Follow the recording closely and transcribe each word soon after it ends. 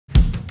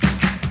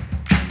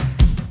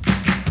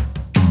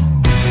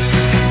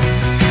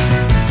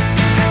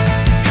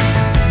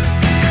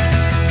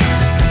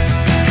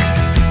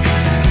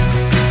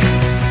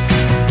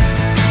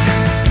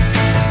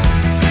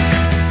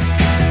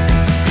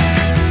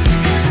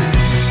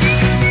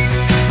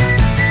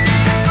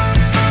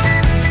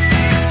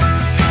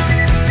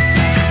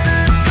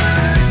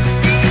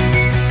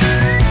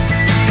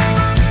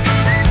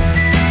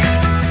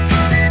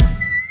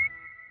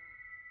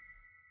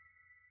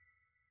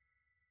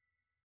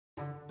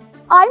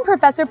I'm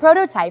Professor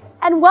Prototype,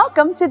 and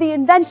welcome to the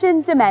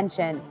Invention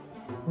Dimension.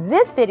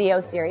 This video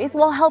series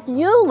will help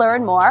you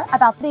learn more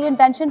about the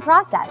invention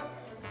process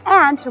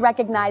and to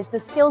recognize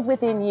the skills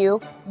within you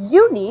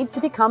need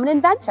to become an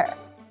inventor.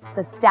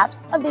 The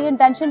steps of the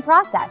invention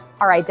process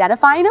are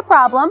identifying a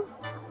problem,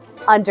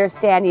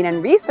 understanding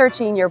and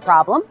researching your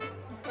problem,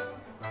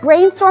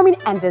 brainstorming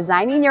and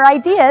designing your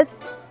ideas,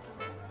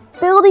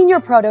 building your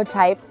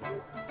prototype,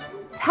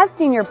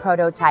 testing your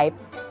prototype,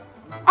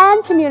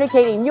 and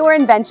communicating your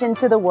invention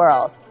to the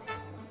world.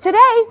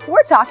 Today,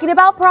 we're talking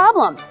about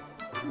problems.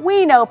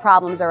 We know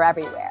problems are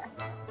everywhere.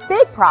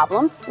 Big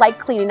problems like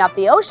cleaning up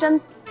the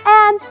oceans,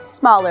 and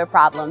smaller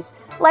problems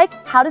like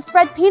how to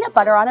spread peanut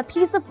butter on a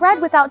piece of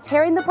bread without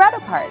tearing the bread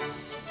apart.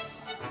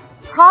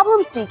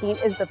 Problem seeking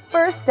is the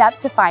first step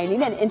to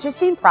finding an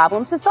interesting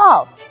problem to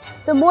solve.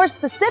 The more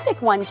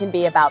specific one can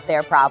be about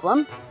their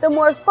problem, the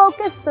more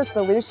focused the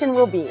solution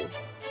will be.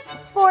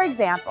 For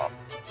example,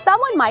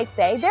 someone might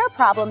say their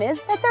problem is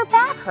that their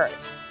back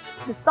hurts.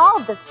 To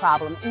solve this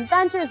problem,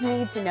 inventors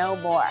need to know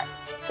more.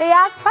 They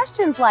ask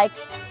questions like,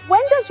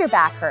 when does your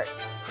back hurt?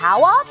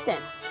 How often?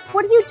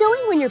 What are you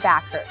doing when your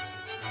back hurts?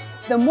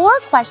 The more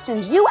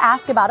questions you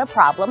ask about a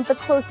problem, the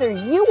closer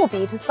you will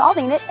be to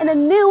solving it in a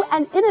new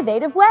and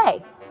innovative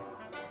way.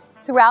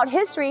 Throughout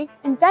history,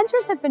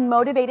 inventors have been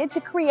motivated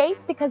to create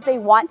because they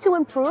want to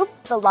improve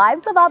the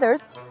lives of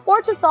others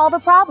or to solve a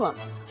problem,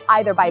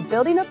 either by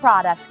building a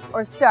product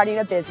or starting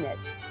a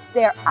business.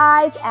 Their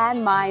eyes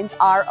and minds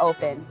are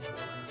open.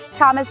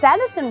 Thomas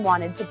Edison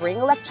wanted to bring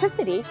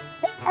electricity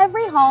to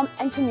every home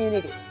and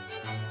community.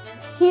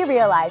 He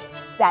realized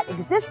that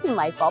existing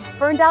light bulbs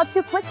burned out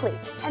too quickly,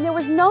 and there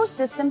was no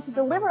system to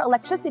deliver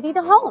electricity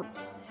to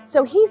homes.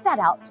 So he set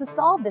out to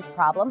solve this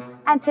problem,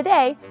 and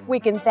today we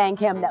can thank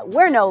him that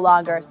we're no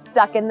longer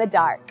stuck in the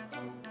dark.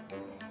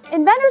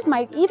 Inventors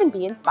might even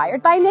be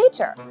inspired by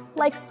nature,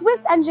 like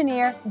Swiss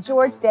engineer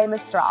George de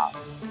Mestral.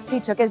 He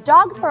took his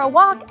dog for a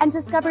walk and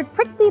discovered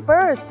prickly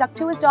burrs stuck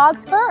to his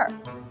dog's fur.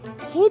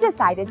 He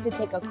decided to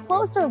take a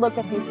closer look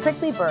at these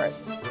prickly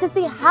burrs to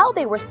see how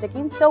they were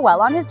sticking so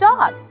well on his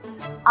dog.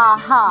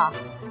 Aha!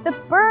 The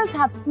burrs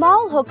have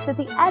small hooks at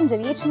the end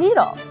of each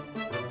needle.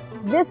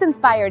 This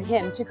inspired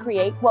him to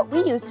create what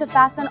we use to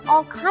fasten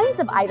all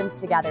kinds of items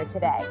together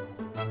today: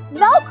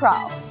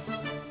 Velcro.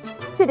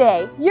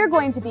 Today, you're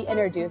going to be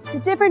introduced to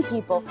different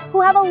people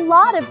who have a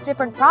lot of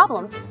different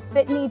problems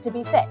that need to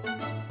be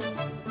fixed.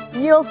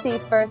 You'll see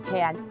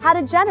firsthand how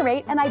to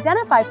generate and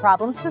identify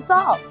problems to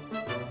solve.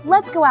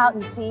 Let's go out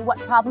and see what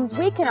problems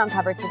we can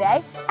uncover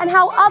today and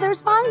how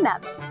others find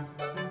them.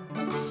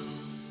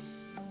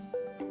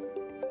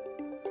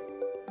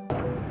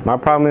 My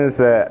problem is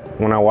that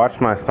when I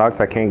wash my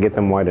socks, I can't get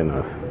them white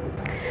enough.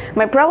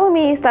 My problem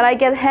is that I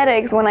get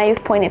headaches when I use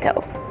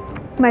ponytails.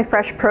 My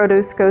fresh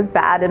produce goes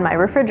bad in my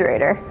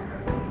refrigerator.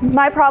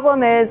 My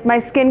problem is my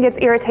skin gets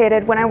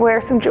irritated when I wear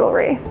some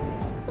jewelry.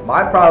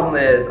 My problem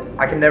is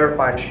I can never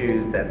find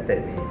shoes that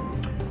fit me.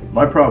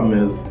 My problem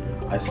is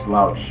I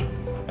slouch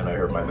and I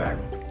hurt my back.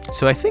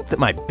 So I think that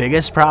my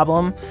biggest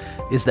problem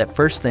is that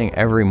first thing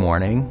every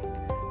morning,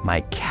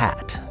 my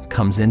cat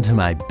comes into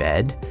my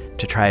bed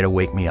to try to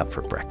wake me up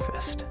for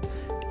breakfast.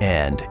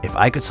 And if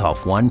I could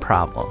solve one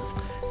problem,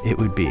 it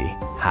would be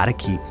how to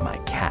keep my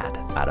cat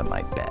out of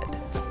my bed.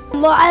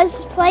 Well, I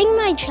was playing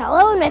my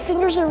cello and my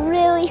fingers are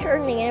really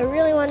hurting and I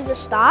really wanted to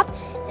stop.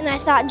 And I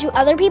thought, do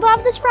other people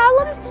have this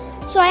problem?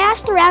 So I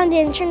asked around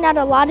and it turned out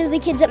a lot of the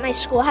kids at my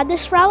school had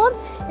this problem,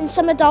 and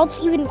some adults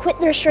even quit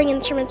their string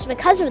instruments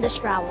because of this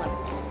problem.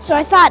 So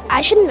I thought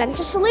I should invent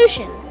a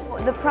solution.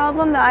 The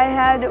problem that I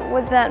had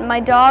was that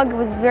my dog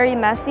was very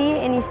messy,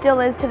 and he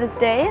still is to this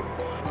day.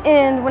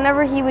 And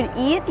whenever he would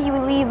eat, he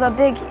would leave a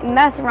big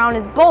mess around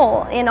his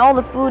bowl, and all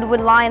the food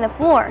would lie on the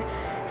floor.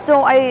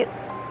 So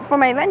for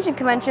my invention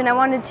convention, I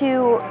wanted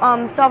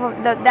to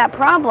solve that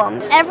problem.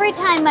 Every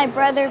time my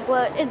brother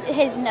blew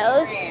his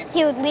nose,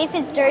 he would leave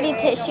his dirty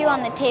tissue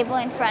on the table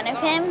in front of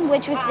him,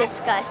 which was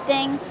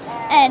disgusting.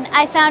 And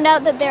I found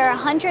out that there are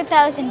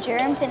 100,000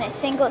 germs in a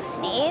single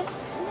sneeze.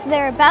 So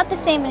they're about the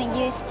same in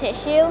a used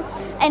tissue.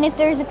 And if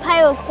there's a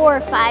pile of 4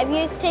 or 5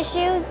 used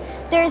tissues,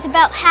 there's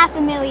about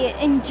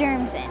 500,000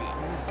 germs in it.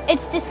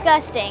 It's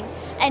disgusting,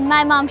 and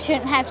my mom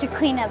shouldn't have to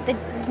clean up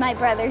my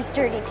brother's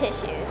dirty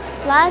tissues.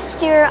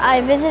 Last year,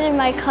 I visited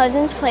my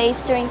cousin's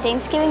place during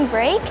Thanksgiving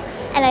break,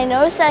 and I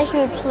noticed that he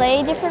would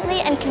play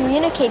differently and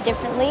communicate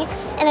differently,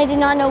 and I did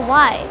not know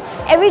why.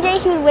 Every day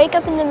he would wake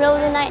up in the middle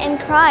of the night and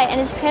cry, and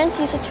his parents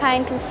used to try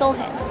and console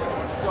him.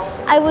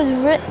 I was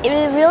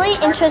really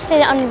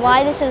interested on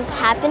why this was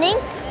happening,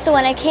 so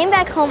when I came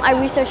back home, I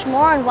researched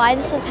more on why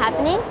this was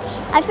happening.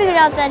 I figured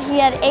out that he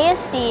had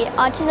ASD,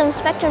 autism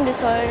spectrum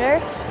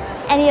disorder,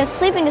 and he has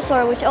sleeping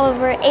disorder, which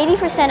over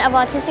 80% of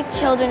autistic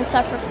children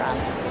suffer from.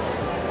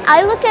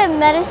 I looked at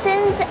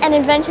medicines and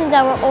inventions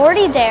that were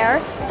already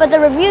there, but the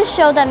reviews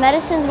showed that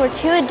medicines were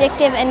too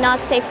addictive and not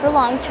safe for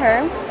long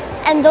term,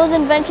 and those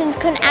inventions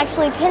couldn't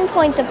actually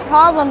pinpoint the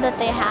problem that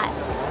they had.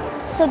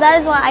 So that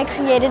is why I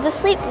created the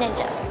Sleep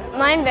Ninja.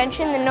 My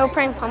invention, the No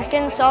Prank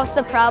Pumpkin, solves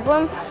the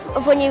problem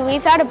of when you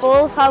leave out a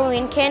bowl of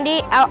Halloween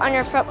candy out on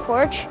your front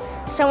porch,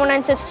 someone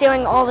ends up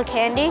stealing all the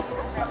candy.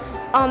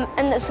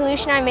 And the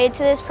solution I made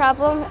to this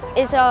problem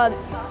is a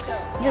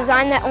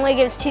design that only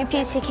gives 2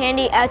 pieces of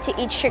candy out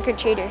to each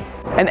trick-or-treater.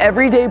 An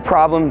everyday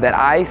problem that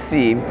I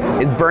see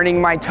is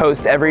burning my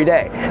toast every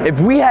day. If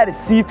we had a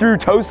see-through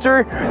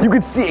toaster, you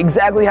could see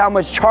exactly how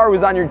much char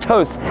was on your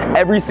toast.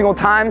 Every single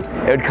time,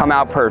 it would come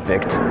out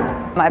perfect.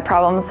 My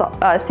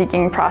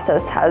problem-seeking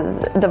process has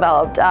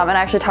developed, and I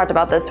actually talked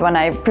about this when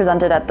I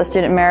presented at the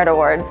Student Merit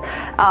Awards,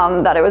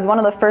 that it was one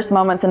of the first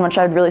moments in which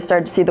I'd really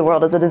started to see the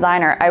world as a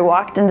designer. I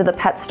walked into the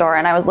pet store,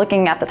 and I was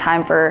looking at the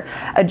time for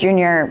a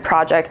junior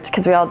project,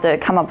 because we all had to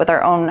come up with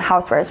our own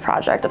housewares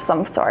project of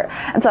some sort.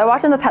 And so I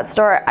walked in the pet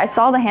store, I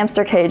saw the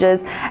hamster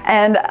cages,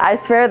 and I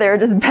swear they were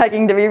just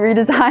begging to be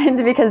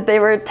redesigned because they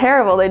were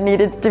terrible. They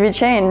needed to be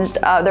changed.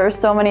 There were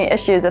so many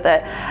issues with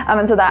it.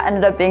 And so that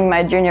ended up being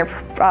my junior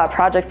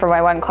project for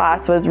my one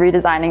class, was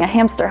redesigning a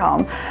hamster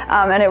home.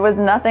 And it was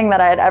nothing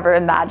that I had ever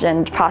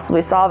imagined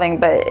possibly solving,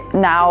 but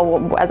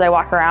now as I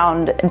walk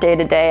around day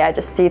to day, I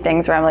just see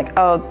things where I'm like,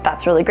 oh,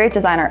 that's really great,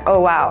 designer. Oh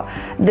wow,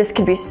 this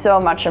could be so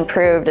much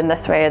improved in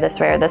this way, or this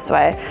way, or this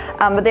way.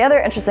 But the other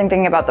interesting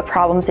thing about the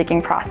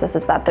problem-seeking process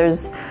is that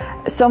there's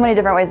so many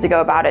different ways to go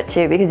about it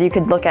too, because you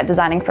could look at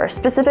designing for a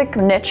specific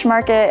niche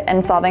market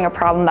and solving a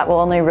problem that will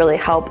only really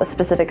help a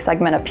specific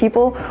segment of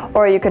people,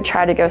 or you could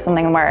try to go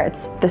something where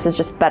this is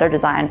just better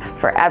design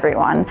for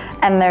everyone.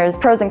 And there's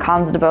pros and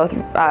cons to both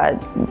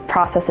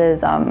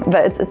processes,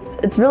 but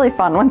it's really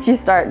fun once you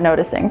start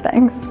noticing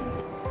things.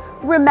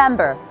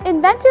 Remember,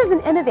 inventors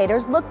and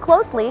innovators look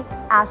closely,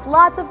 ask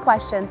lots of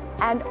questions,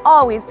 and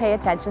always pay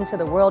attention to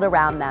the world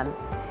around them.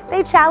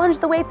 They challenge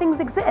the way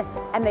things exist,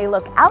 and they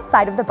look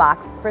outside of the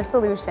box for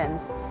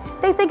solutions.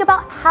 They think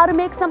about how to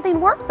make something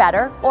work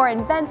better or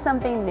invent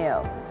something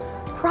new.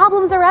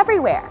 Problems are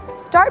everywhere.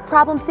 Start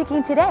problem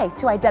seeking today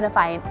to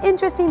identify an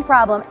interesting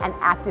problem and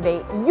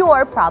activate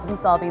your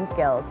problem-solving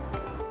skills.